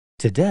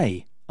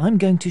Today, I'm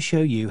going to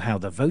show you how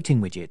the voting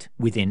widget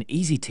within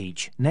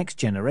EasyTeach Next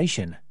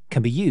Generation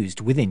can be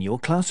used within your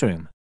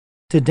classroom.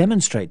 To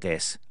demonstrate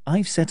this,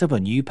 I've set up a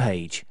new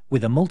page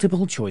with a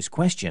multiple choice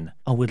question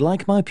I would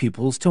like my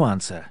pupils to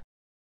answer.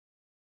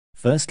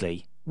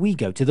 Firstly, we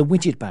go to the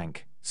widget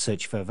bank,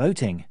 search for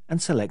voting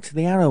and select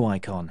the arrow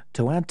icon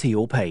to add to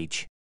your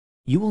page.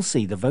 You will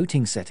see the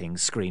voting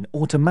settings screen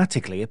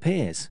automatically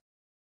appears.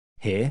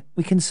 Here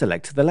we can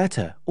select the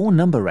letter or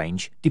number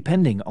range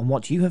depending on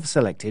what you have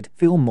selected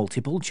for your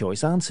multiple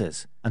choice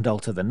answers and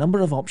alter the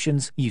number of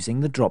options using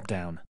the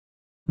drop-down.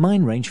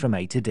 Mine range from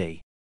A to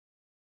D.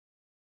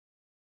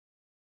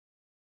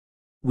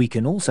 We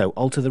can also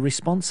alter the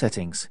response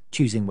settings,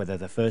 choosing whether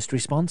the first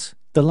response,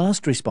 the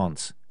last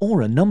response,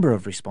 or a number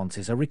of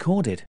responses are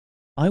recorded.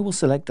 I will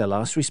select the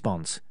last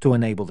response to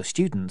enable the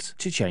students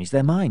to change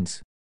their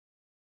minds.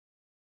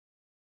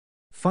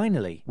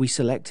 Finally, we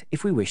select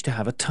if we wish to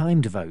have a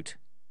timed vote.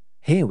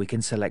 Here we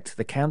can select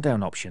the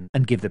countdown option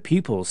and give the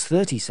pupils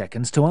 30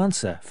 seconds to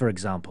answer, for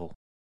example.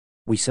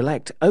 We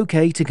select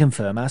OK to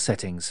confirm our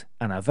settings,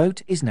 and our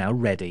vote is now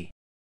ready.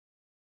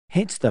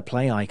 Hit the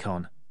play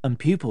icon, and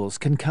pupils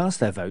can cast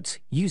their votes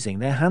using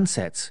their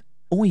handsets.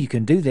 Or you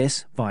can do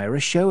this via a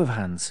show of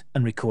hands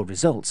and record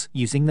results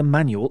using the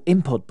manual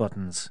input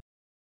buttons.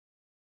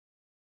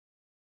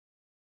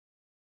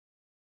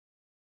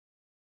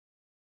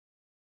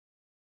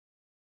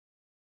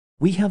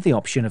 We have the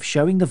option of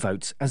showing the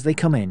votes as they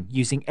come in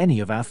using any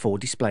of our 4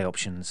 display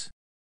options.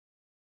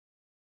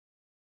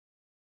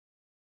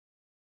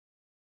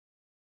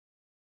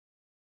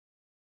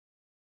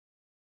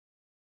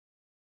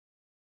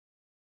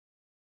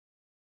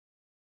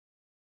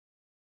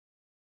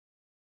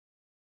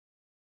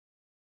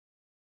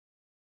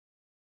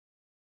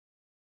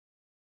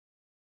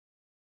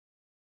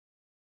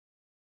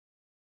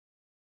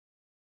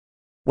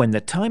 When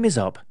the time is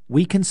up,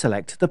 we can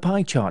select the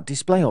pie chart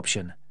display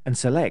option and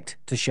select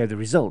to show the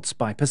results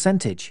by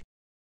percentage.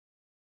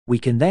 We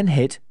can then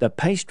hit the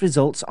Paste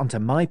Results onto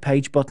My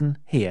Page button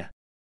here.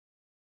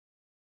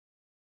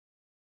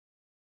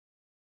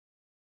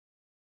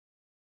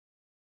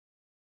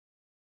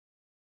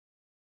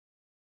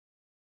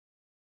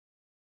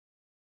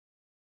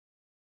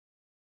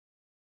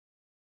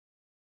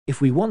 If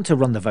we want to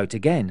run the vote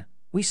again,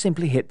 we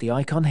simply hit the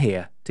icon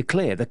here to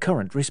clear the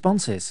current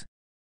responses.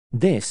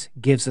 This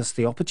gives us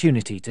the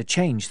opportunity to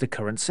change the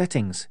current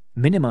settings,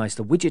 minimize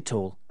the widget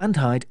tool, and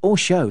hide or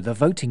show the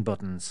voting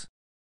buttons.